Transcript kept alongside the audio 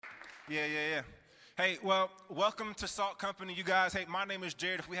Yeah. Hey, well, welcome to Salt Company, you guys. Hey, my name is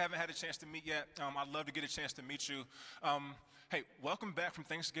Jared. If we haven't had a chance to meet yet, I'd love to get a chance to meet you. Hey, welcome back from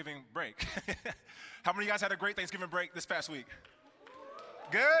Thanksgiving break. How many of you guys had a great Thanksgiving break this past week?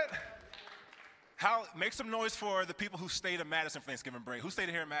 Good? Make some noise for the people who stayed at Madison for Thanksgiving break. Who stayed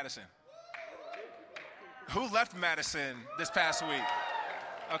here in Madison? Who left Madison this past week?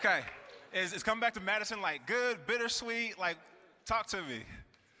 Okay. Is coming back to Madison like good, bittersweet? Like, talk to me.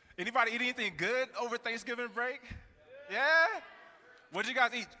 Anybody eat anything good over Thanksgiving break? Yeah? What'd you guys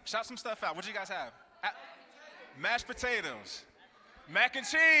eat? Shout some stuff out. What'd you guys have? Mashed potatoes. Mac and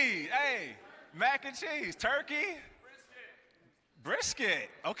cheese. Hey, mac and cheese. Turkey? Brisket.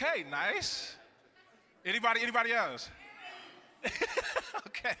 Okay, nice. Anybody else?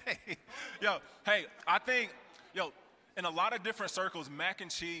 Okay. I think, in a lot of different circles, mac and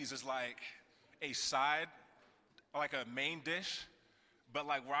cheese is like a side, like a main dish. But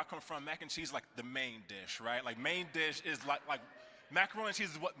like where I come from, mac and cheese is like the main dish, right? Like main dish is like macaroni and cheese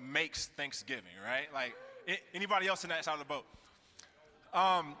is what makes Thanksgiving, right? Like anybody else in that side of the boat?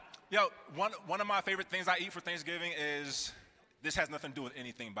 One of my favorite things I eat for Thanksgiving is, this has nothing to do with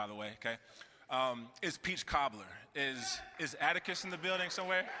anything, by the way, okay? Is peach cobbler. Is Atticus in the building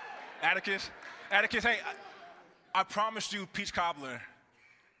somewhere? Atticus, hey, I promised you peach cobbler,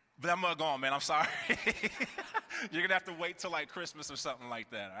 but I'm gonna go on, man. I'm sorry. You're gonna have to wait till like Christmas or something like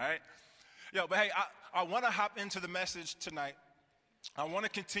that, all right? But hey, I wanna hop into the message tonight. I wanna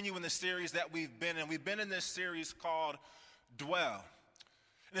continue in the series that we've been in. We've been in this series called Dwell.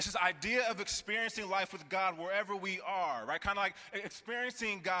 And it's this idea of experiencing life with God wherever we are, right? Kind of like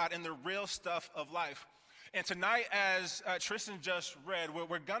experiencing God in the real stuff of life. And tonight, as Tristan just read,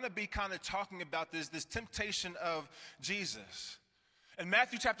 we're gonna be kind of talking about this temptation of Jesus. In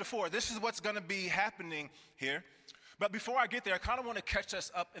Matthew chapter 4, this is what's going to be happening here. But before I get there, I kind of want to catch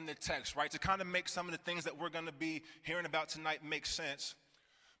us up in the text, right? To kind of make some of the things that we're going to be hearing about tonight make sense.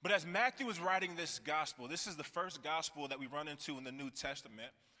 But as Matthew is writing this gospel, this is the first gospel that we run into in the New Testament.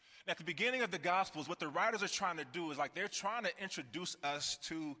 And at the beginning of the gospels, what the writers are trying to do is like they're trying to introduce us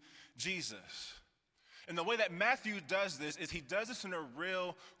to Jesus. And the way that Matthew does this is he does this in a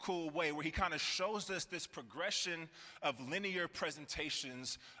real cool way where he kind of shows us this progression of linear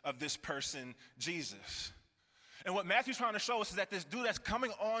presentations of this person, Jesus. And what Matthew's trying to show us is that this dude that's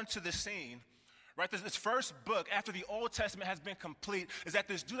coming onto the scene, right, this first book after the Old Testament has been complete, is that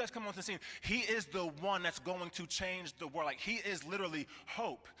this dude that's coming onto the scene, he is the one that's going to change the world. Like he is literally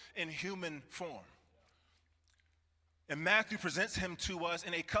hope in human form. And Matthew presents him to us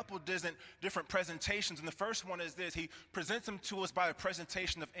in a couple different presentations. And the first one is this. He presents him to us by a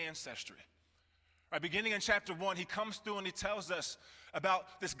presentation of ancestry. Right, beginning in chapter 1, he comes through and he tells us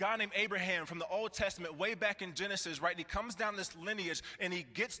about this guy named Abraham from the Old Testament, way back in Genesis, right? And he comes down this lineage and he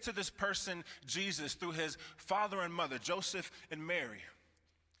gets to this person, Jesus, through his father and mother, Joseph and Mary.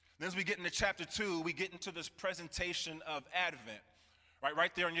 Then as we get into chapter 2, we get into this presentation of Advent.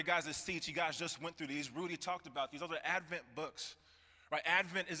 Right there on your guys' seats, you guys just went through these. Rudy talked about these. Those are Advent books. Right?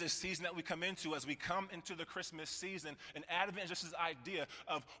 Advent is a season that we come into as we come into the Christmas season. And Advent is just this idea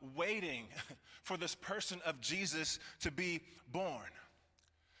of waiting for this person of Jesus to be born.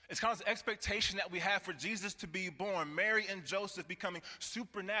 It's kind of this expectation that we have for Jesus to be born. Mary and Joseph becoming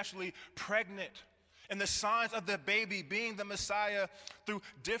supernaturally pregnant. And the signs of the baby being the Messiah through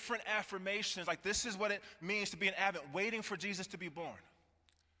different affirmations. Like this is what it means to be an Advent, waiting for Jesus to be born.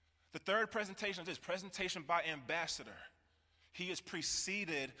 The third presentation is this presentation by ambassador. He is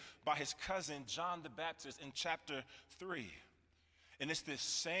preceded by his cousin, John the Baptist, in chapter 3. And it's this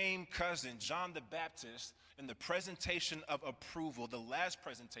same cousin, John the Baptist, in the presentation of approval, the last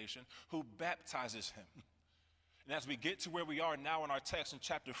presentation, who baptizes him. And as we get to where we are now in our text in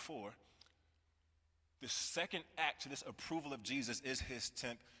chapter 4, the second act to this approval of Jesus is his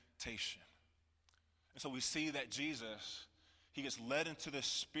temptation. And so we see that Jesus, he gets led into the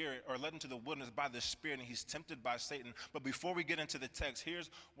Spirit, or led into the wilderness by the Spirit, and he's tempted by Satan. But before we get into the text, here's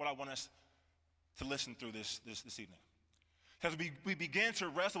what I want us to listen through this evening. As we begin to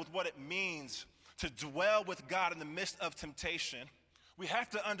wrestle with what it means to dwell with God in the midst of temptation, we have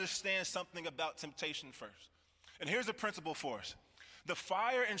to understand something about temptation first. And here's a principle for us. The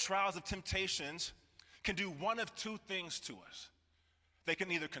fire and trials of temptations can do one of two things to us. They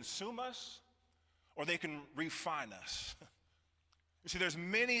can either consume us or they can refine us. You see, there's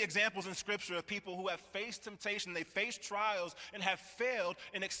many examples in Scripture of people who have faced temptation, they faced trials and have failed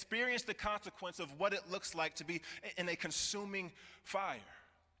and experienced the consequence of what it looks like to be in a consuming fire.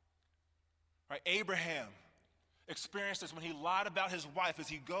 Right? Abraham experienced this when he lied about his wife as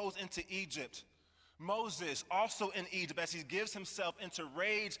he goes into Egypt. Moses, also in Egypt, as he gives himself into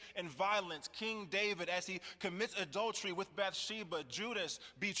rage and violence. King David, as he commits adultery with Bathsheba. Judas,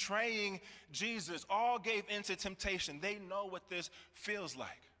 betraying Jesus, all gave into temptation. They know what this feels like.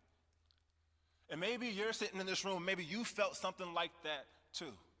 And maybe you're sitting in this room, maybe you felt something like that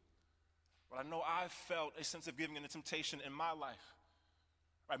too. But I know I've felt a sense of giving into temptation in my life.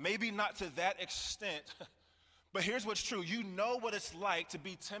 Right? Maybe not to that extent, but here's what's true. You know what it's like to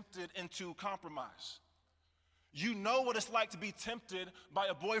be tempted into compromise. You know what it's like to be tempted by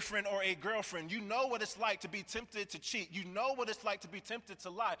a boyfriend or a girlfriend. You know what it's like to be tempted to cheat. You know what it's like to be tempted to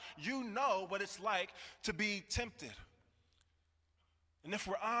lie. You know what it's like to be tempted. And if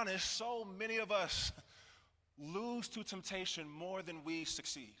we're honest, so many of us lose to temptation more than we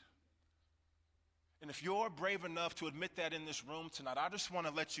succeed. And if you're brave enough to admit that in this room tonight, I just want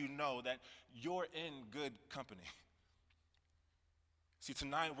to let you know that you're in good company. See,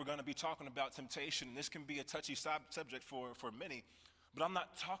 tonight we're going to be talking about temptation. This can be a touchy subject for many, but I'm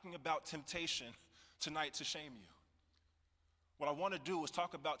not talking about temptation tonight to shame you. What I want to do is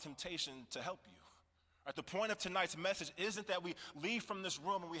talk about temptation to help you. Right, the point of tonight's message isn't that we leave from this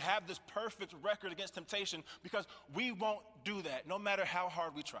room and we have this perfect record against temptation, because we won't do that no matter how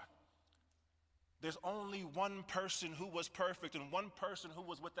hard we try. There's only one person who was perfect and one person who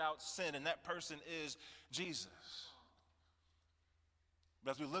was without sin, and that person is Jesus.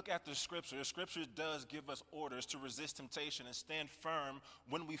 But as we look at the scripture does give us orders to resist temptation and stand firm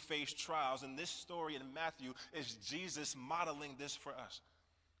when we face trials. And this story in Matthew is Jesus modeling this for us.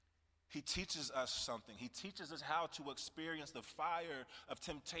 He teaches us something. He teaches us how to experience the fire of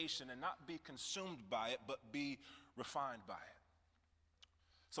temptation and not be consumed by it, but be refined by it.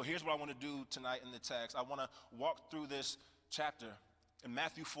 So here's what I want to do tonight in the text. I want to walk through this chapter in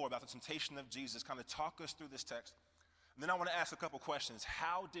Matthew 4 about the temptation of Jesus, kind of talk us through this text. And then I want to ask a couple questions.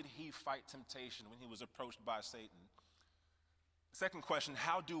 How did he fight temptation when he was approached by Satan? Second question,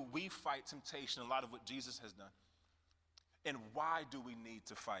 how do we fight temptation in light of what Jesus has done? And why do we need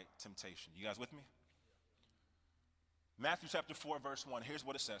to fight temptation? You guys with me? Matthew chapter 4, verse 1, here's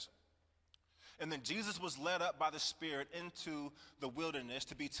what it says. And then Jesus was led up by the Spirit into the wilderness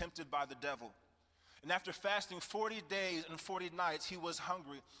to be tempted by the devil. And after fasting 40 days and 40 nights, he was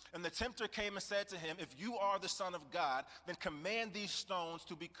hungry. And the tempter came and said to him, if you are the Son of God, then command these stones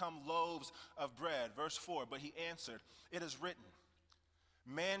to become loaves of bread. Verse 4, but he answered, it is written,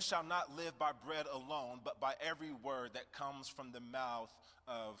 man shall not live by bread alone, but by every word that comes from the mouth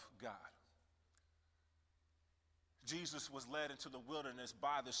of God. Jesus was led into the wilderness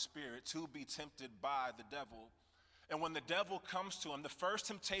by the Spirit to be tempted by the devil. And when the devil comes to him, the first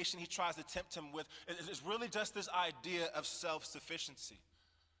temptation he tries to tempt him with is really just this idea of self-sufficiency.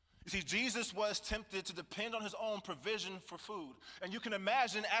 You see, Jesus was tempted to depend on his own provision for food. And you can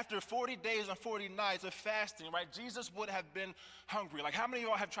imagine after 40 days and 40 nights of fasting, right, Jesus would have been hungry. Like, how many of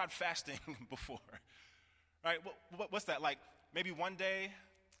y'all have tried fasting before? Right, what's that, like maybe 1 day,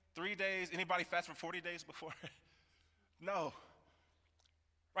 3 days? Anybody fast for 40 days before? No.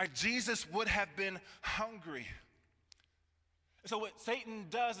 Right, Jesus would have been hungry. And so what Satan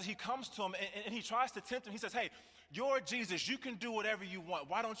does is he comes to him and he tries to tempt him. He says, hey, you're Jesus, you can do whatever you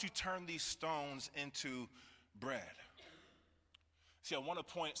want. Why don't you turn these stones into bread? See, I want to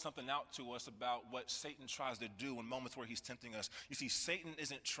point something out to us about what Satan tries to do in moments where he's tempting us. You see, Satan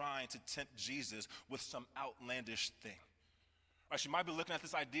isn't trying to tempt Jesus with some outlandish thing. Right, you might be looking at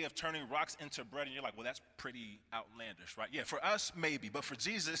this idea of turning rocks into bread, and you're like, well, that's pretty outlandish, right? Yeah, for us, maybe, but for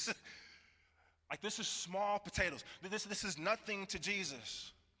Jesus, like, this is small potatoes. This is nothing to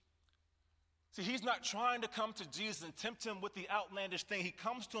Jesus. See, he's not trying to come to Jesus and tempt him with the outlandish thing. He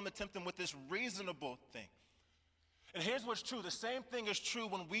comes to him and tempt him with this reasonable thing. And here's what's true. The same thing is true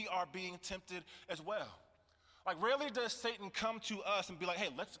when we are being tempted as well. Like, rarely does Satan come to us and be like, hey,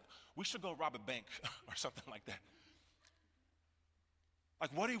 we should go rob a bank or something like that.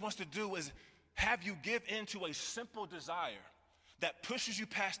 Like, what he wants to do is have you give in to a simple desire that pushes you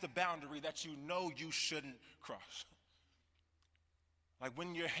past the boundary that you know you shouldn't cross. Like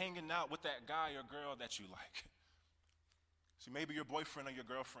when you're hanging out with that guy or girl that you like. See, maybe your boyfriend or your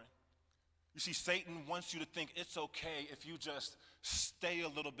girlfriend. You see, Satan wants you to think it's okay if you just stay a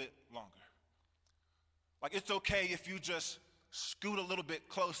little bit longer. Like, it's okay if you just scoot a little bit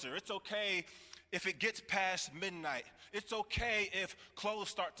closer. It's okay if it gets past midnight. It's okay if clothes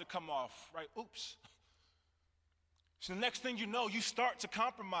start to come off, right? Oops. So the next thing you know, you start to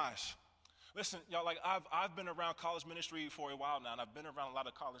compromise. Listen, y'all, like I've been around college ministry for a while now, and I've been around a lot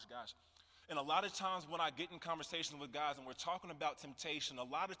of college guys. And a lot of times when I get in conversations with guys and we're talking about temptation, a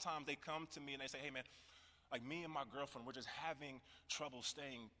lot of times they come to me and they say, hey man, like me and my girlfriend, we're just having trouble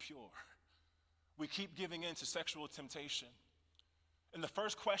staying pure. we keep giving in to sexual temptation. And the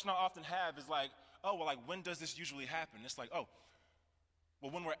first question I often have is like, oh, well, like, when does this usually happen? It's like, oh,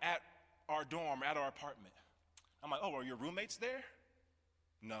 well, when we're at our dorm or at our apartment. I'm like, oh, are your roommates there?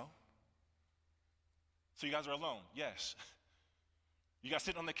 No. So you guys are alone? Yes. You guys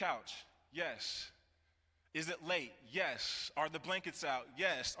sitting on the couch? Yes. Is it late? Yes. Are the blankets out?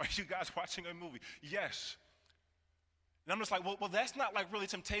 Yes. Are you guys watching a movie? Yes. And I'm just like, well, that's not like really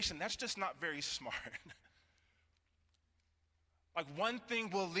temptation. That's just not very smart. Like one thing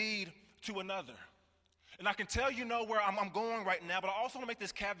will lead to another. And I can tell you know where I'm going right now, but I also want to make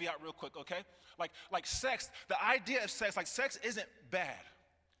this caveat real quick, okay? Like sex, the idea of sex, like sex isn't bad.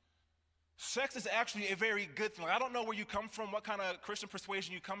 Sex is actually a very good thing. Like, I don't know where you come from, what kind of Christian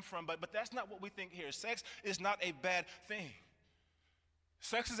persuasion you come from, but that's not what we think here. Sex is not a bad thing.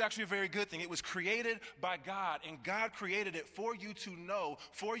 Sex is actually a very good thing. It was created by God, and God created it for you to know,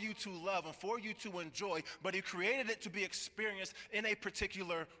 for you to love, and for you to enjoy, but He created it to be experienced in a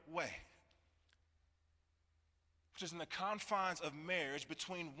particular way, which is in the confines of marriage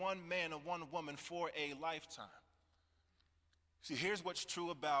between one man and one woman for a lifetime. See, here's what's true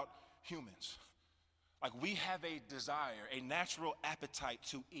about humans. Like, we have a desire, a natural appetite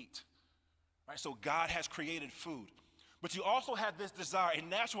to eat, right? So God has created food. But you also have this desire, a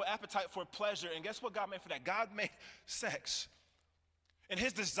natural appetite for pleasure. And guess what God made for that? God made sex. And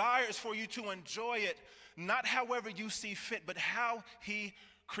His desire is for you to enjoy it, not however you see fit, but how He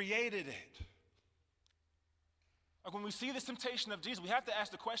created it. Like when we see this temptation of Jesus, we have to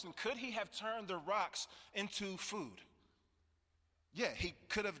ask the question, could He have turned the rocks into food? Yeah, He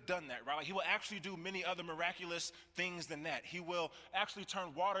could have done that, right? Like He will actually do many other miraculous things than that. He will actually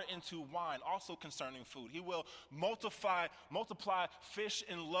turn water into wine, also concerning food. He will multiply fish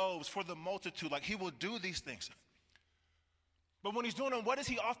and loaves for the multitude. Like He will do these things. But when He's doing them, what does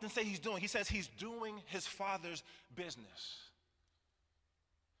He often say He's doing? He says He's doing His Father's business.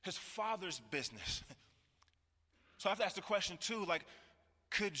 His Father's business. So I have to ask the question too, like,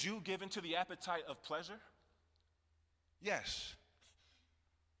 could you give into the appetite of pleasure? Yes.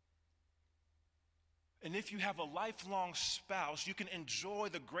 And if you have a lifelong spouse, you can enjoy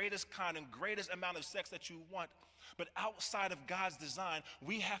the greatest kind and greatest amount of sex that you want. But outside of God's design,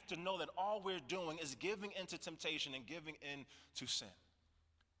 we have to know that all we're doing is giving into temptation and giving in to sin.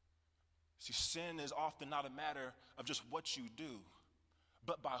 See, sin is often not a matter of just what you do,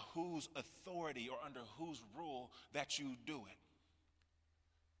 but by whose authority or under whose rule that you do it.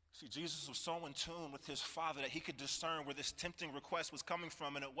 See, Jesus was so in tune with His Father that He could discern where this tempting request was coming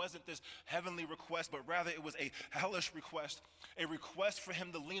from, and it wasn't this heavenly request, but rather it was a hellish request, a request for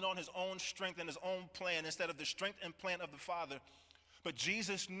Him to lean on His own strength and His own plan instead of the strength and plan of the Father. But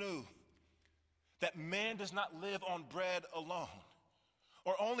Jesus knew that man does not live on bread alone,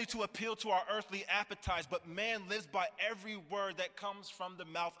 or only to appeal to our earthly appetites, but man lives by every word that comes from the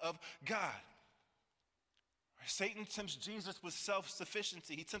mouth of God. Satan tempts Jesus with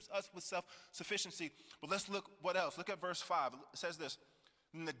self-sufficiency. He tempts us with self-sufficiency. But let's look what else. Look at verse 5. It says this.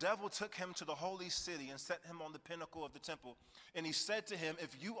 And the devil took him to the holy city and set him on the pinnacle of the temple. And he said to him,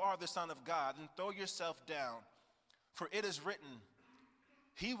 if you are the Son of God, then throw yourself down. For it is written,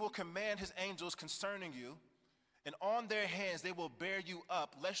 He will command His angels concerning you, and on their hands they will bear you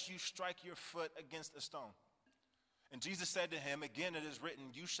up, lest you strike your foot against a stone. And Jesus said to him, again it is written,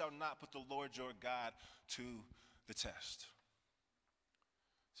 you shall not put the Lord your God to the test.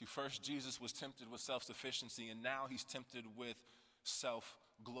 See, first Jesus was tempted with self-sufficiency, and now He's tempted with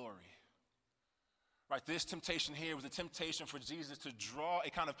self-glory. Right, this temptation here was a temptation for Jesus to draw a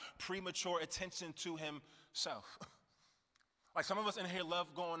kind of premature attention to Himself. Like some of us in here love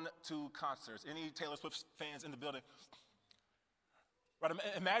going to concerts. Any Taylor Swift fans in the building? Right,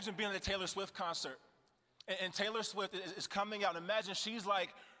 imagine being at a Taylor Swift concert. And Taylor Swift is coming out. Imagine she's like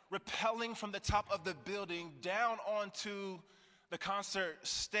rappelling from the top of the building down onto the concert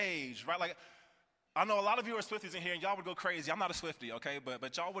stage, right? Like, I know a lot of you are Swifties in here, and y'all would go crazy. I'm not a Swiftie, okay?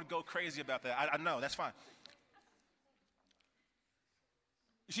 But y'all would go crazy about that. I know, that's fine.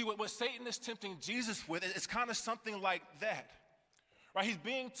 You see, what Satan is tempting Jesus with, it's kind of something like that. Right? He's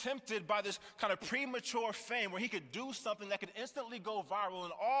being tempted by this kind of premature fame where he could do something that could instantly go viral,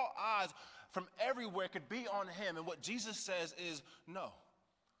 and all eyes from everywhere could be on him. And what Jesus says is no.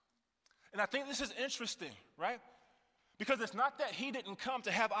 And I think this is interesting, right? Because it's not that He didn't come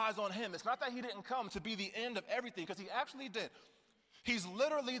to have eyes on Him. It's not that He didn't come to be the end of everything, because He actually did. He's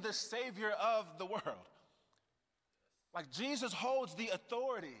literally the Savior of the world. Like Jesus holds the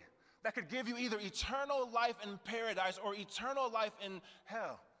authority that could give you either eternal life in paradise or eternal life in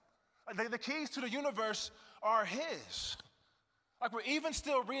hell. The keys to the universe are His. Like we're even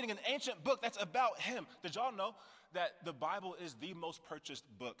still reading an ancient book that's about him. Did y'all know that the Bible is the most purchased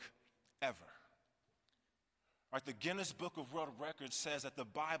book ever? Right, the Guinness Book of World Records says that the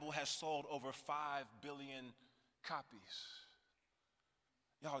Bible has sold over 5 billion copies.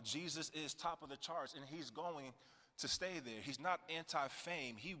 Y'all, Jesus is top of the charts, and he's going to stay there. He's not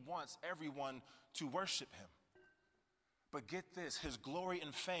anti-fame. He wants everyone to worship him. But get this, his glory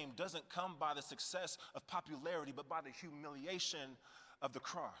and fame doesn't come by the success of popularity, but by the humiliation of the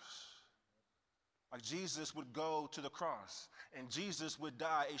cross. Like Jesus would go to the cross, and Jesus would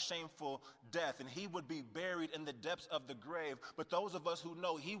die a shameful death, and he would be buried in the depths of the grave. But those of us who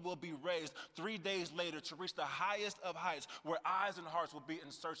know he will be raised 3 days later to reach the highest of heights, where eyes and hearts will be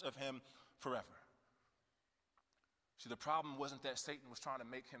in search of him forever. See, the problem wasn't that Satan was trying to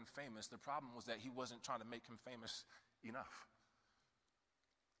make him famous. The problem was that he wasn't trying to make him famous enough.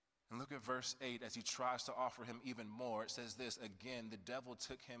 And look at verse 8 as he tries to offer him even more. It says this, again, the devil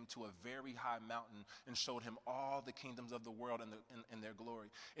took him to a very high mountain and showed him all the kingdoms of the world in their glory.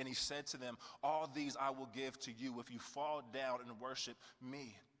 And he said to them, all these I will give to you if you fall down and worship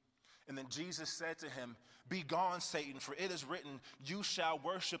me. And then Jesus said to him, be gone, Satan, for it is written, you shall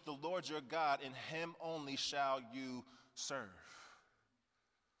worship the Lord your God, and him only shall you serve.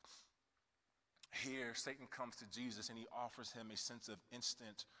 Here, Satan comes to Jesus and he offers him a sense of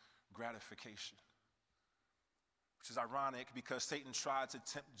instant gratification, which is ironic because Satan tried to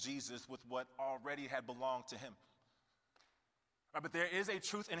tempt Jesus with what already had belonged to him. Right, but there is a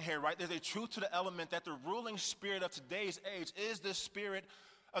truth in here, right? There's a truth to the element that the ruling spirit of today's age is the spirit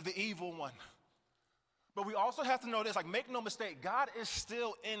of the evil one. But we also have to know this, like, make no mistake, God is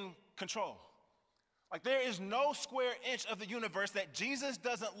still in control. Like, there is no square inch of the universe that Jesus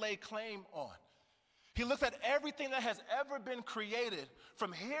doesn't lay claim on. He looks at everything that has ever been created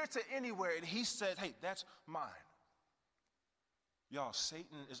from here to anywhere, and he says, hey, that's mine. Y'all,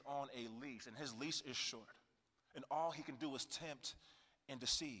 Satan is on a leash, and his leash is short. And all he can do is tempt and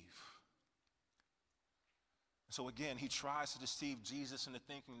deceive. So again, he tries to deceive Jesus into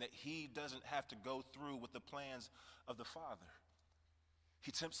thinking that he doesn't have to go through with the plans of the Father.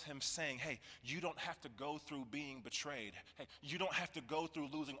 He tempts him saying, hey, you don't have to go through being betrayed. Hey, you don't have to go through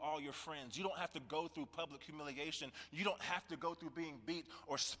losing all your friends. You don't have to go through public humiliation. You don't have to go through being beat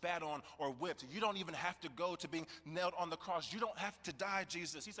or spat on or whipped. You don't even have to go to being nailed on the cross. You don't have to die,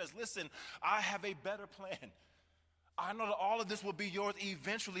 Jesus. He says, listen, I have a better plan. I know that all of this will be yours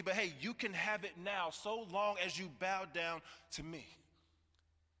eventually, but hey, you can have it now so long as you bow down to me.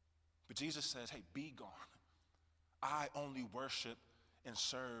 But Jesus says, hey, be gone. I only worship and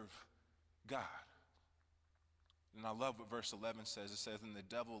serve God. And I love what verse 11 says. It says, and the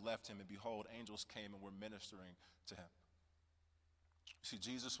devil left him, and behold, angels came and were ministering to him. See,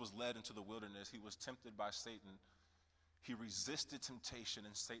 Jesus was led into the wilderness. He was tempted by Satan. He resisted temptation,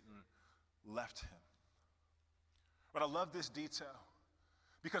 and Satan left him. But I love this detail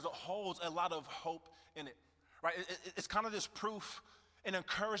because it holds a lot of hope in it, right? It's kind of this proof and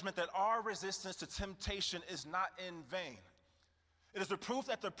encouragement that our resistance to temptation is not in vain. It is the proof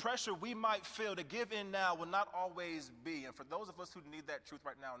that the pressure we might feel to give in now will not always be. And for those of us who need that truth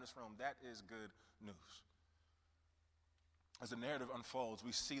right now in this room, that is good news. As the narrative unfolds,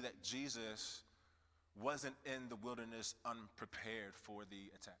 we see that Jesus wasn't in the wilderness unprepared for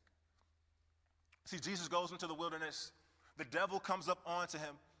the attack. See, Jesus goes into the wilderness, the devil comes up onto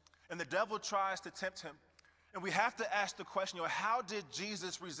him, and the devil tries to tempt him. And we have to ask the question, how did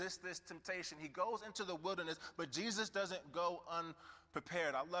Jesus resist this temptation? He goes into the wilderness, but Jesus doesn't go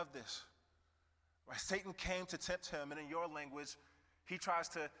unprepared. I love this. Right? Satan came to tempt him, and in your language, he tries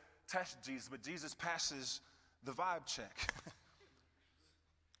to test Jesus, but Jesus passes the vibe check.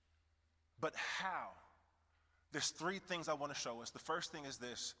 But how? There's 3 things I want to show us. The first thing is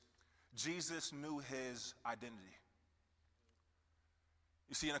this. Jesus knew his identity.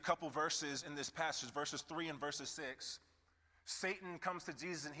 You see, in a couple verses in this passage, verses 3 and verses 6, Satan comes to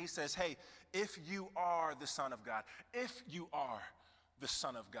Jesus and he says, hey, if you are the Son of God, if you are the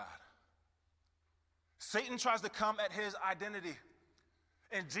Son of God. Satan tries to come at his identity.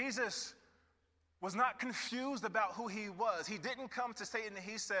 And Jesus was not confused about who he was. He didn't come to Satan and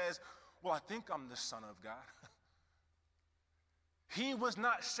he says, well, I think I'm the Son of God. He was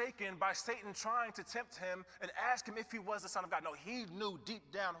not shaken by Satan trying to tempt him and ask him if he was the Son of God. No, he knew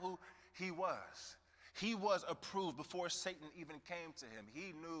deep down who he was. He was approved before Satan even came to him.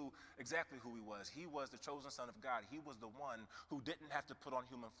 He knew exactly who he was. He was the chosen Son of God. He was the one who didn't have to put on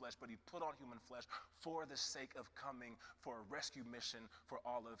human flesh, but he put on human flesh for the sake of coming for a rescue mission for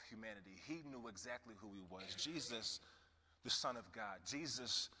all of humanity. He knew exactly who he was. Jesus, the Son of God.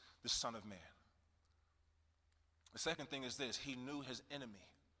 Jesus, the Son of Man. The second thing is this: he knew his enemy.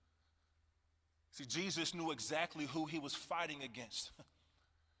 See, Jesus knew exactly who he was fighting against.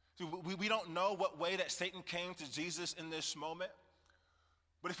 See, we don't know what way that Satan came to Jesus in this moment.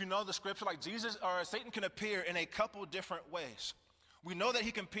 But if you know the scripture, like Satan can appear in a couple different ways. We know that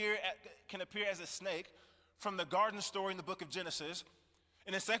he can appear as a snake from the garden story in the book of Genesis.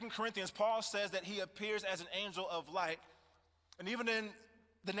 And in 2 Corinthians, Paul says that he appears as an angel of light. And even in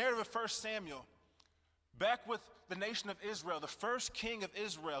the narrative of 1 Samuel, back with the nation of Israel, the first king of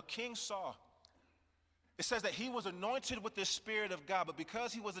Israel, King Saul, it says that he was anointed with the Spirit of God, but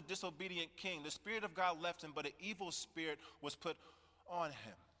because he was a disobedient king, the Spirit of God left him, but an evil spirit was put on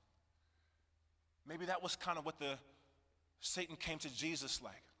him. Maybe that was kind of what Satan came to Jesus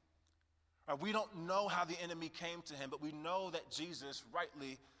like. We don't know how the enemy came to him, but we know that Jesus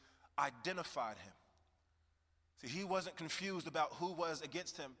rightly identified him. See, he wasn't confused about who was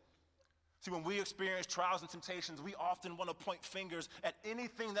against him. See, when we experience trials and temptations, we often want to point fingers at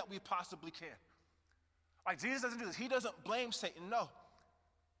anything that we possibly can. Like, Jesus doesn't do this. He doesn't blame Satan, no.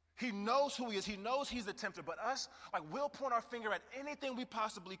 He knows who he is. He knows he's the tempter. But us, like, we'll point our finger at anything we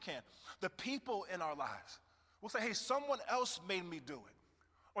possibly can. The people in our lives. We'll say, hey, someone else made me do it.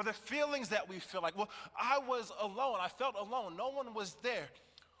 Or the feelings that we feel like, well, I was alone. I felt alone. No one was there.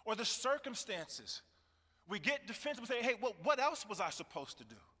 Or the circumstances. We get defensive and say, hey, well, what else was I supposed to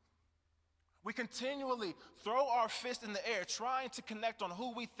do? We continually throw our fist in the air trying to connect on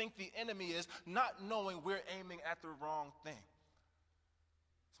who we think the enemy is, not knowing we're aiming at the wrong thing.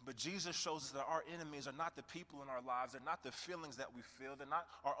 But Jesus shows us that our enemies are not the people in our lives. They're not the feelings that we feel. They're not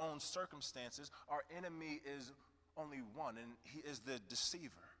our own circumstances. Our enemy is only one, and he is the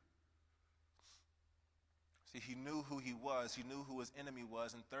deceiver. See, he knew who he was. He knew who his enemy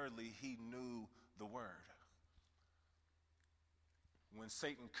was. And thirdly, he knew the word. When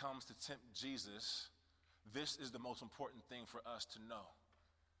Satan comes to tempt Jesus, this is the most important thing for us to know.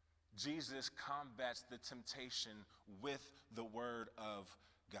 Jesus combats the temptation with the word of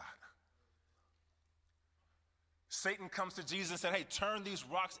God. Satan comes to Jesus and said, hey, turn these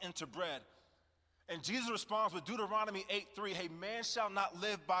rocks into bread. And Jesus responds with Deuteronomy 8:3, hey, man shall not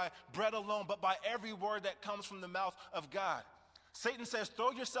live by bread alone, but by every word that comes from the mouth of God. Satan says,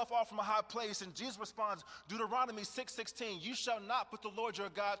 throw yourself off from a high place. And Jesus responds, Deuteronomy 6:16, you shall not put the Lord your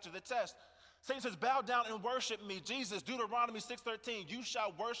God to the test. Satan says, bow down and worship me. Jesus, Deuteronomy 6:13, you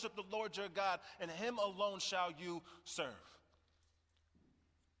shall worship the Lord your God, and him alone shall you serve.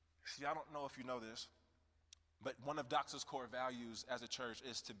 See, I don't know if you know this, but one of Doxa's core values as a church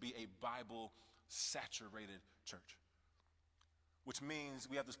is to be a Bible-saturated church, which means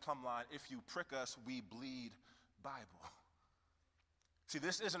we have this plumb line, if you prick us, we bleed Bible. See,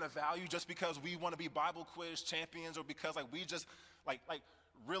 this isn't a value just because we want to be Bible quiz champions or because we just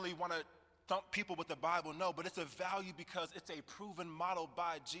really want to thump people with the Bible. No, but it's a value because it's a proven model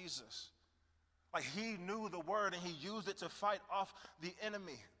by Jesus. Like, he knew the word and he used it to fight off the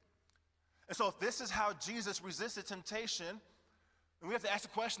enemy. And so if this is how Jesus resisted temptation, then we have to ask the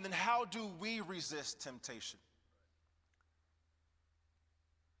question, then how do we resist temptation?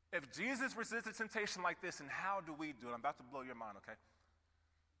 If Jesus resisted temptation like this, then how do we do it? I'm about to blow your mind, okay?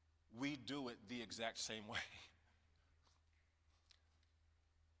 We do it the exact same way.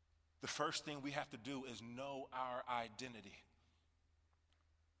 The first thing we have to do is know our identity.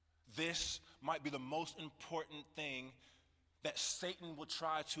 This might be the most important thing that Satan will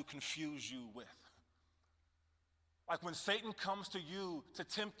try to confuse you with. Like, when Satan comes to you to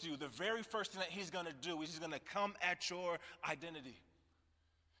tempt you, the very first thing that he's going to do is he's going to come at your identity.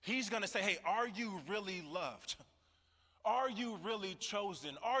 He's going to say, hey, are you really loved? Are you really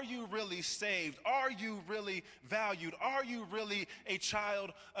chosen? Are you really saved? Are you really valued? Are you really a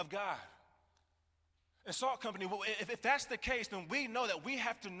child of God? And Salt Company, well, if that's the case, then we know that we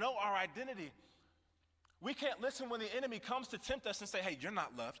have to know our identity. We can't listen when the enemy comes to tempt us and say, hey, you're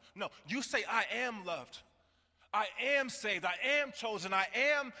not loved. No, you say, I am loved. I am saved. I am chosen. I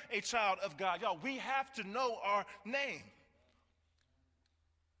am a child of God. Y'all, we have to know our name.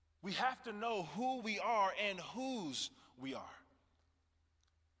 We have to know who we are and whose we are.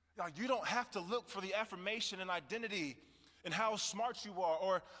 Y'all, you don't have to look for the affirmation and identity and how smart you are,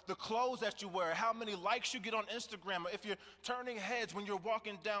 or the clothes that you wear, how many likes you get on Instagram, or if you're turning heads when you're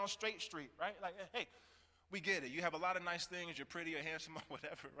walking down Straight Street, right? Like, hey, we get it. You have a lot of nice things. You're pretty or handsome or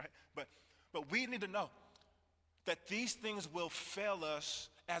whatever, right? But we need to know that these things will fail us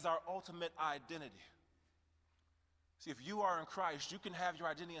as our ultimate identity. See, if you are in Christ, you can have your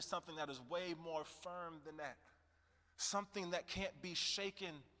identity in something that is way more firm than that. Something that can't be shaken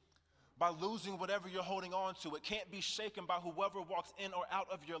by losing whatever you're holding on to. It can't be shaken by whoever walks in or out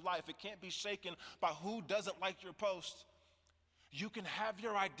of your life. It can't be shaken by who doesn't like your post. You can have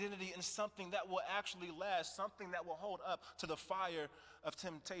your identity in something that will actually last, something that will hold up to the fire of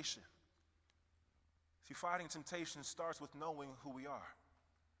temptation. See, fighting temptation starts with knowing who we are.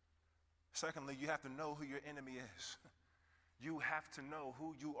 Secondly, you have to know who your enemy is. You have to know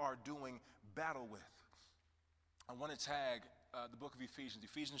who you are doing battle with. I want to tag the book of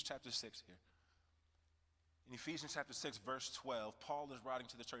Ephesians chapter 6 here. In Ephesians chapter 6, verse 12, Paul is writing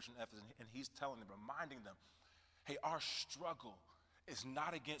to the church in Ephesus, and he's telling them, reminding them, hey, our struggle is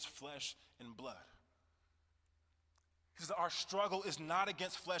not against flesh and blood. He says our struggle is not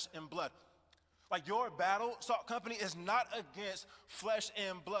against flesh and blood. Like your battle, Salt Company, is not against flesh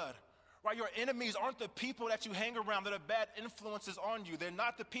and blood. Right? Your enemies aren't the people that you hang around that are bad influences on you. They're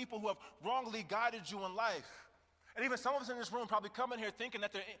not the people who have wrongly guided you in life. And even some of us in this room probably come in here thinking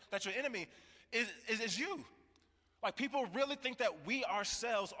that your enemy is you. Like people really think that we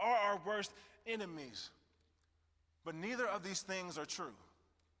ourselves are our worst enemies. But neither of these things are true.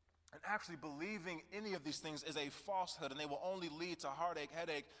 And actually believing any of these things is a falsehood, and they will only lead to heartache,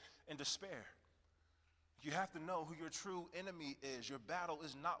 headache, and despair. You have to know who your true enemy is. Your battle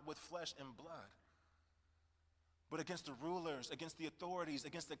is not with flesh and blood, but against the rulers, against the authorities,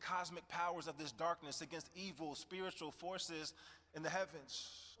 against the cosmic powers of this darkness, against evil spiritual forces in the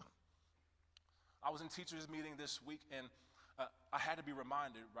heavens. I was in teachers' meeting this week, and I had to be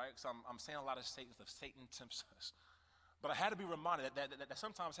reminded, right? So I'm saying a lot of Satan stuff. Satan tempts us. But I had to be reminded that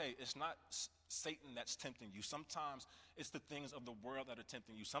sometimes, hey, it's not Satan that's tempting you. Sometimes it's the things of the world that are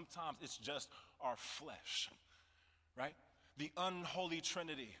tempting you. Sometimes it's just our flesh, right? The unholy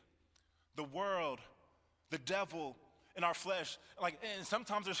trinity, the world, the devil, and our flesh. And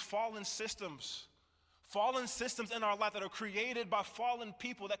sometimes there's fallen systems in our life that are created by fallen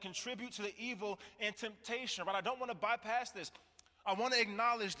people that contribute to the evil and temptation, right? I don't want to bypass this. I want to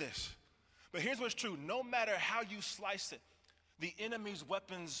acknowledge this. But here's what's true. No matter how you slice it, the enemy's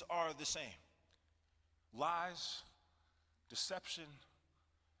weapons are the same. Lies, deception,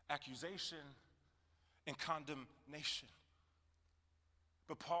 accusation, and condemnation.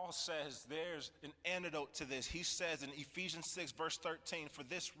 But Paul says there's an antidote to this. He says in Ephesians 6, verse 13, for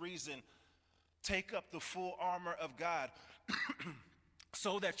this reason, take up the full armor of God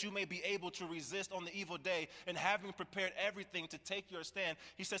so that you may be able to resist on the evil day, and having prepared everything to take your stand.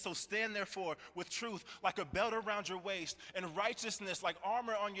 He says, so stand therefore with truth like a belt around your waist, and righteousness like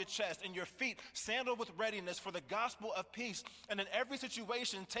armor on your chest, and your feet sandaled with readiness for the gospel of peace. And in every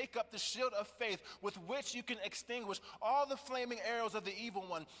situation, take up the shield of faith with which you can extinguish all the flaming arrows of the evil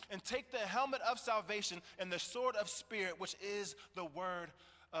one, and take the helmet of salvation and the sword of spirit, which is the word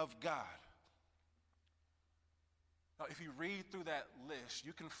of God. Now, if you read through that list,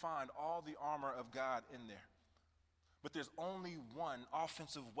 you can find all the armor of God in there. But there's only one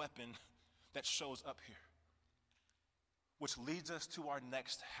offensive weapon that shows up here, which leads us to our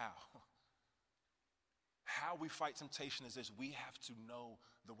next how. How we fight temptation is this: we have to know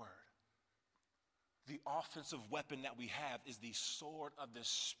the word. The offensive weapon that we have is the sword of the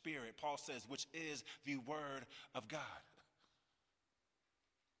Spirit, Paul says, which is the word of God.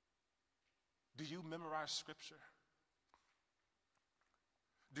 Do you memorize scripture?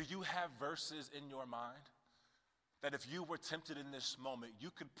 Do you have verses in your mind that if you were tempted in this moment, you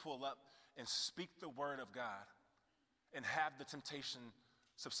could pull up and speak the word of God and have the temptation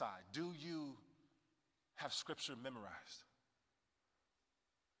subside? Do you have scripture memorized?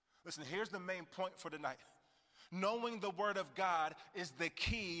 Listen, here's the main point for tonight. Knowing the word of God is the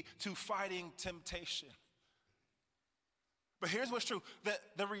key to fighting temptation. But here's what's true.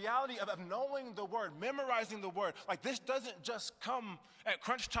 The reality of knowing the word, memorizing the word, like this doesn't just come at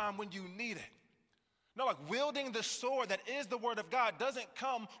crunch time when you need it. No, like wielding the sword that is the word of God doesn't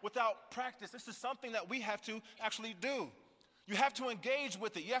come without practice. This is something that we have to actually do. You have to engage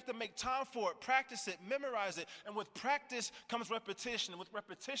with it. You have to make time for it, practice it, memorize it. And with practice comes repetition. And with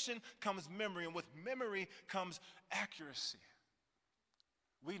repetition comes memory. And with memory comes accuracy.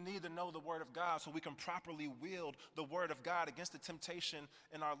 We need to know the word of God so we can properly wield the word of God against the temptation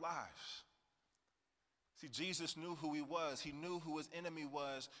in our lives. See, Jesus knew who he was. He knew who his enemy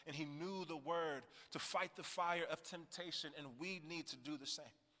was. And he knew the word to fight the fire of temptation. And we need to do the same.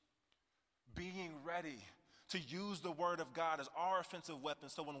 Being ready to use the word of God as our offensive weapon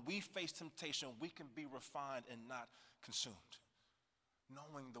so when we face temptation, we can be refined and not consumed.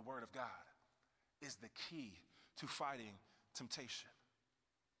 Knowing the word of God is the key to fighting temptation.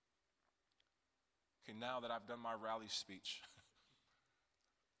 Okay, now that I've done my rally speech,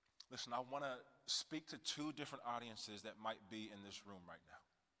 listen, I want to speak to two different audiences that might be in this room right now.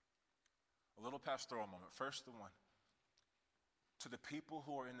 A little pastoral moment. First, the one. To the people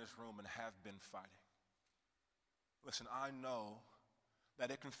who are in this room and have been fighting. Listen, I know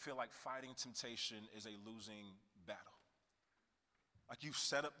that it can feel like fighting temptation is a losing battle. Like you've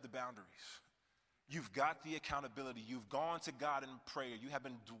set up the boundaries. You've got the accountability. You've gone to God in prayer. You have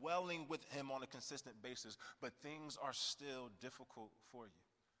been dwelling with him on a consistent basis, but things are still difficult for you.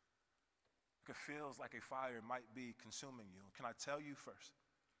 It feels like a fire might be consuming you. Can I tell you first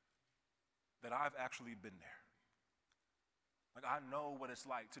that I've actually been there? Like I know what it's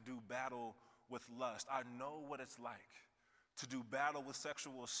like to do battle with lust. I know what it's like to do battle with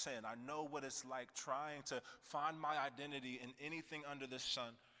sexual sin. I know what it's like trying to find my identity in anything under the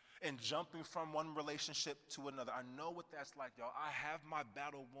sun and jumping from one relationship to another. I know what that's like, y'all. I have my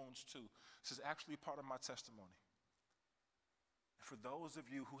battle wounds too. This is actually part of my testimony. And for those of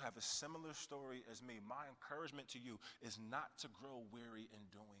you who have a similar story as me, my encouragement to you is not to grow weary in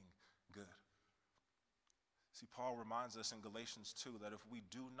doing good. See, Paul reminds us in Galatians 2 that if we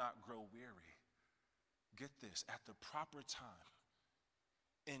do not grow weary, get this, at the proper time,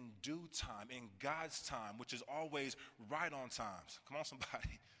 in due time, in God's time, which is always right on times. Come on,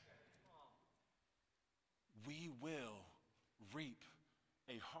 somebody. We will reap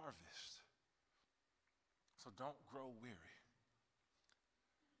a harvest. So don't grow weary.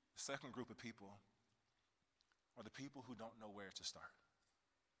 The second group of people are the people who don't know where to start.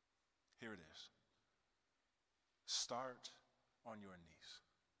 Here it is. Start on your knees.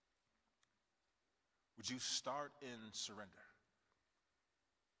 Would you start in surrender?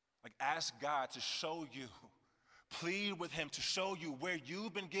 Like ask God to show you, plead with him to show you where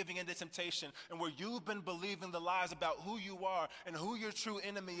you've been giving into temptation and where you've been believing the lies about who you are and who your true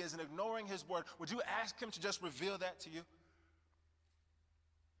enemy is and ignoring his word. Would you ask him to just reveal that to you?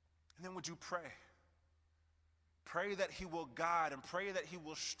 And then would you pray? Pray that he will guide and pray that he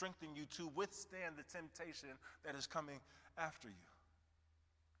will strengthen you to withstand the temptation that is coming after you.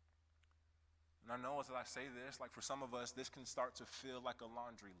 And I know as I say this, like for some of us, this can start to feel like a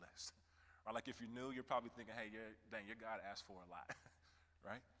laundry list. Or like if you're new, you're probably thinking, hey, your God asked for a lot,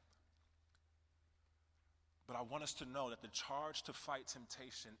 right? But I want us to know that the charge to fight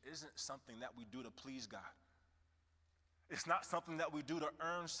temptation isn't something that we do to please God. It's not something that we do to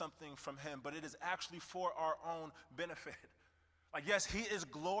earn something from him, but it is actually for our own benefit. Like, yes, he is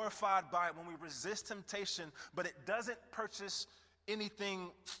glorified by it when we resist temptation, but it doesn't purchase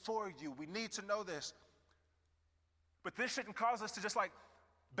anything for you. We need to know this. But this shouldn't cause us to just like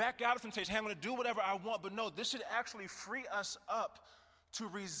back out of temptation. Hey, I'm going to do whatever I want. But no, this should actually free us up to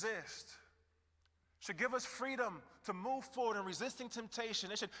resist. Should give us freedom to move forward in resisting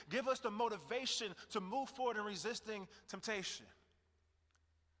temptation. It should give us the motivation to move forward in resisting temptation.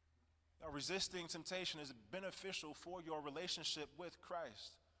 Now, resisting temptation is beneficial for your relationship with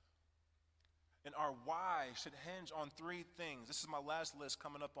Christ. And our why should hinge on three things. This is my last list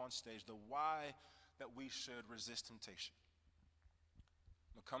coming up on stage. The why that we should resist temptation.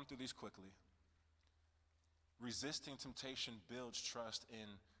 I'm going to come through these quickly. Resisting temptation builds trust in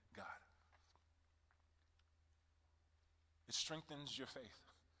God. It strengthens your faith.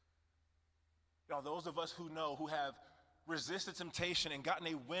 Y'all, those of us who know, who have resisted temptation and gotten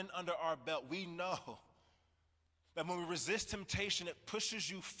a win under our belt, we know that when we resist temptation, it pushes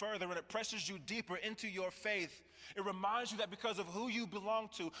you further and it presses you deeper into your faith. It reminds you that because of who you belong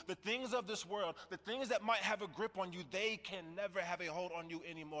to, the things of this world, the things that might have a grip on you, they can never have a hold on you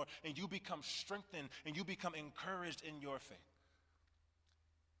anymore. And you become strengthened and you become encouraged in your faith.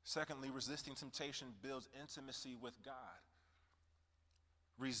 Secondly, resisting temptation builds intimacy with God.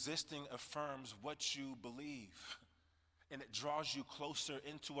 Resisting affirms what you believe, and it draws you closer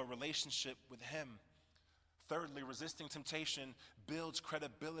into a relationship with him. Thirdly, resisting temptation builds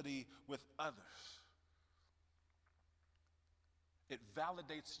credibility with others. It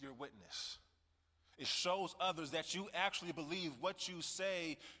validates your witness. It shows others that you actually believe what you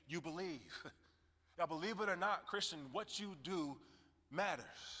say you believe. Now, believe it or not, Christian, what you do matters.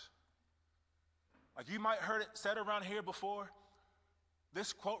 Like you might heard it said around here before.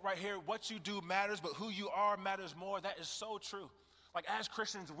 This quote right here, what you do matters, but who you are matters more. That is so true. Like as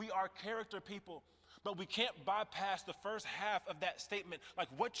Christians, we are character people, but we can't bypass the first half of that statement. Like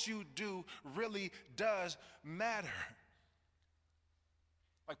what you do really does matter.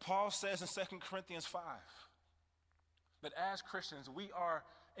 Like Paul says in 2 Corinthians 5, that as Christians, we are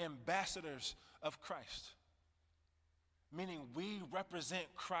ambassadors of Christ. Meaning we represent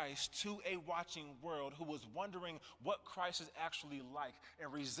Christ to a watching world who was wondering what Christ is actually like.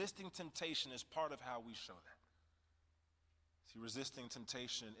 And resisting temptation is part of how we show that. See, resisting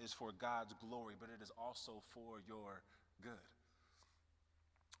temptation is for God's glory, but it is also for your good.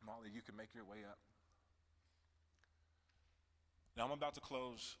 My Molly, you can make your way up. Now, I'm about to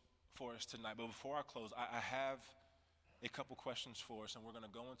close for us tonight, but before I close, I have a couple questions for us, and we're going to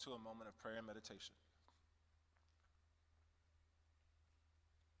go into a moment of prayer and meditation.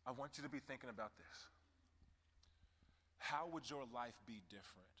 I want you to be thinking about this. How would your life be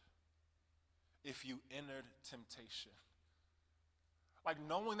different if you entered temptation? Like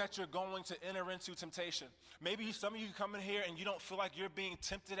knowing that you're going to enter into temptation. Maybe some of you come in here and you don't feel like you're being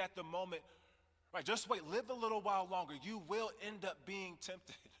tempted at the moment. Right, just wait, live a little while longer. You will end up being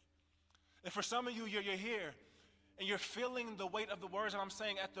tempted. And for some of you, you're here and you're feeling the weight of the words that I'm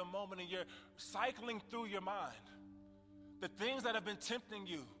saying at the moment, and you're cycling through your mind the things that have been tempting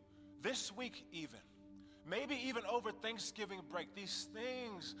you this week even, maybe even over Thanksgiving break, these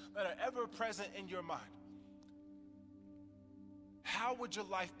things that are ever present in your mind. How would your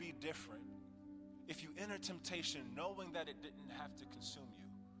life be different if you enter temptation knowing that it didn't have to consume you,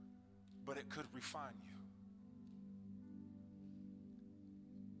 but it could refine you?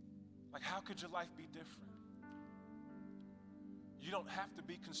 Like, how could your life be different? You don't have to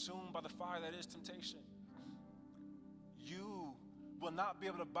be consumed by the fire that is temptation. You will not be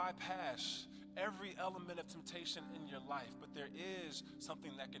able to bypass every element of temptation in your life, but there is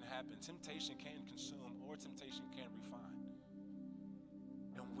something that can happen. Temptation can consume or temptation can refine.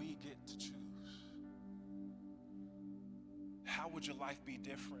 And we get to choose. How would your life be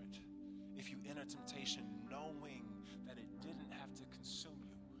different if you enter temptation knowing that it didn't have to consume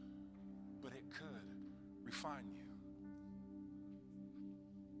you, but it could refine you?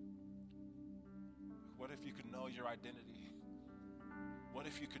 What if you could know your identity? What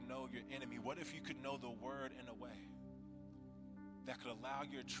if you could know your enemy? What if you could know the word in a way that could allow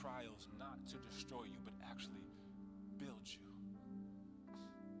your trials not to destroy you, but actually build you?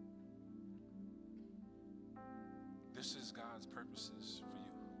 This is God's purposes for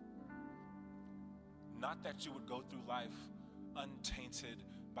you. Not that you would go through life untainted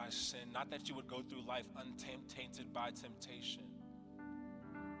by sin, not that you would go through life untainted by temptation,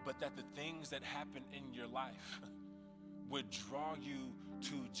 but that the things that happen in your life would draw you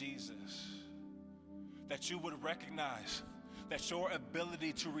to Jesus. That you would recognize that your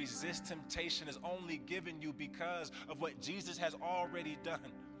ability to resist temptation is only given you because of what Jesus has already done.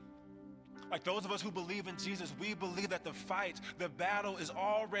 Like those of us who believe in Jesus, we believe that the fight, the battle is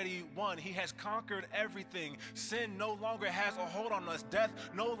already won. He has conquered everything. Sin no longer has a hold on us. Death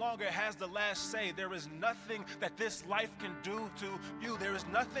no longer has the last say. There is nothing that this life can do to you. There is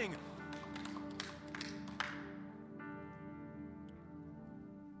nothing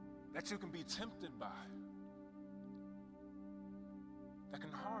that you can be tempted by that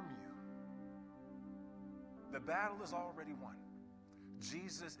can harm you. The battle is already won.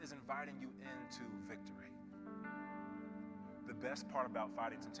 Jesus is inviting you into victory. The best part about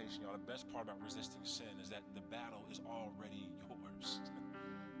fighting temptation, y'all, the best part about resisting sin is that the battle is already yours.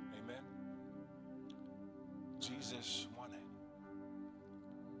 Amen? Jesus won it.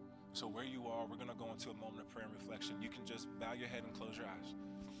 So where you are, we're going to go into a moment of prayer and reflection. You can just bow your head and close your eyes.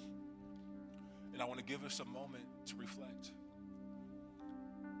 And I want to give us a moment to reflect.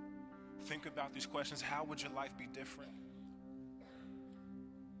 Think about these questions. How would your life be different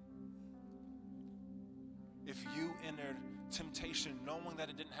if you entered temptation knowing that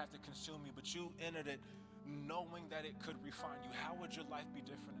it didn't have to consume you, but you entered it knowing that it could refine you? How would your life be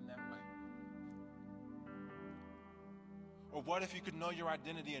different in that way? Or what if you could know your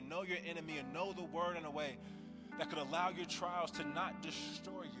identity and know your enemy and know the word in a way that could allow your trials to not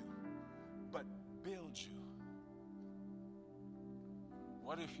destroy you, but build you?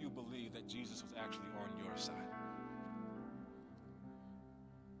 What if you believe that Jesus was actually on your side?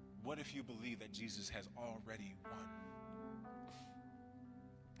 What if you believe that Jesus has already won?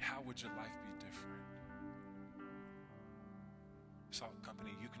 How would your life be different? Salt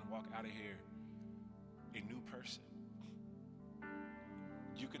Company, you can walk out of here a new person.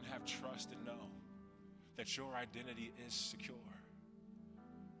 You can have trust and know that your identity is secure.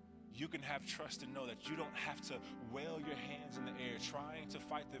 You can have trust and know that you don't have to wail your hands in the air trying to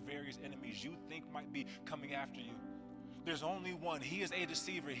fight the various enemies you think might be coming after you. There's only one. He is a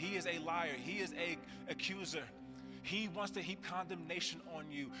deceiver. He is a liar. He is a accuser. He wants to heap condemnation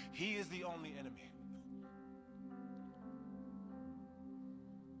on you. He is the only enemy.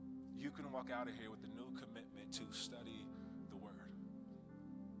 You can walk out of here with a new commitment to study the word.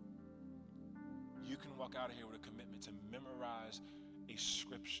 You can walk out of here with a commitment to memorize a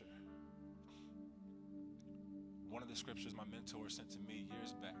scripture. One of the scriptures my mentor sent to me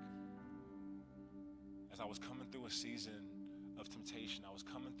years back, as I was coming through a season of temptation, I was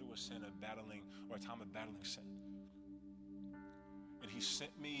coming through a sin of battling, or a time of battling sin. And he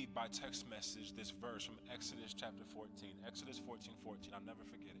sent me by text message this verse from Exodus chapter 14. Exodus 14:14. I'll never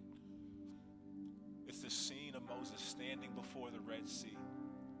forget it. It's the scene of Moses standing before the Red Sea.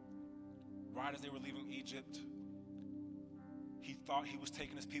 Right as they were leaving Egypt, he thought he was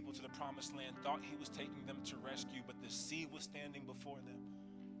taking his people to the promised land, thought he was taking them to rescue, but the sea was standing before them.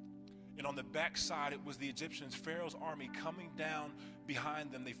 And on the backside, it was the Egyptians, Pharaoh's army coming down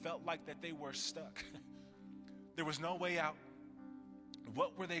behind them. They felt like that they were stuck. There was no way out.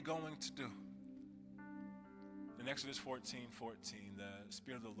 What were they going to do? In Exodus 14:14, the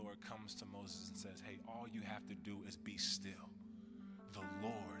Spirit of the Lord comes to Moses and says, hey, all you have to do is be still. The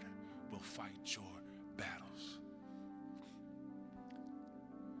Lord will fight your battles.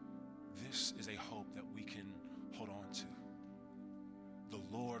 This is a hope that we can hold on to. The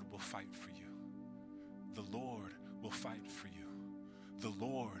Lord will fight for you. The Lord will fight for you. The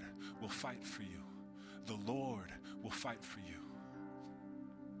Lord will fight for you. The Lord will fight for you.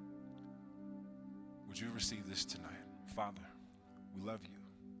 Would you receive this tonight? Father, we love you.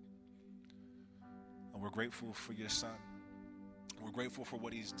 And we're grateful for your son. We're grateful for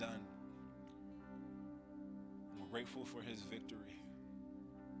what he's done. We're grateful for his victory.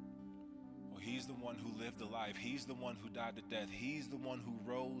 Well, he's the one who lived the life. He's the one who died to death. He's the one who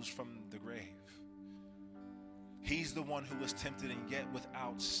rose from the grave. He's the one who was tempted and yet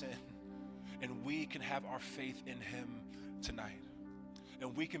without sin. And we can have our faith in him tonight.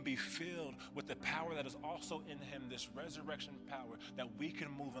 And we can be filled with the power that is also in him, this resurrection power that we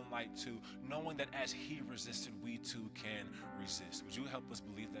can move in light to, knowing that as he resisted, we too can resist. Would you help us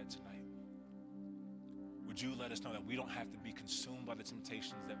believe that tonight? Would you let us know that we don't have to be consumed by the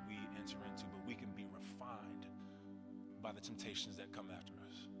temptations that we enter into, but we can be refined by the temptations that come after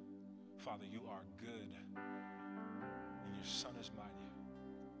us? Father, you are good, and your Son is mighty.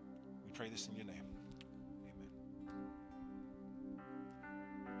 We pray this in your name. Amen.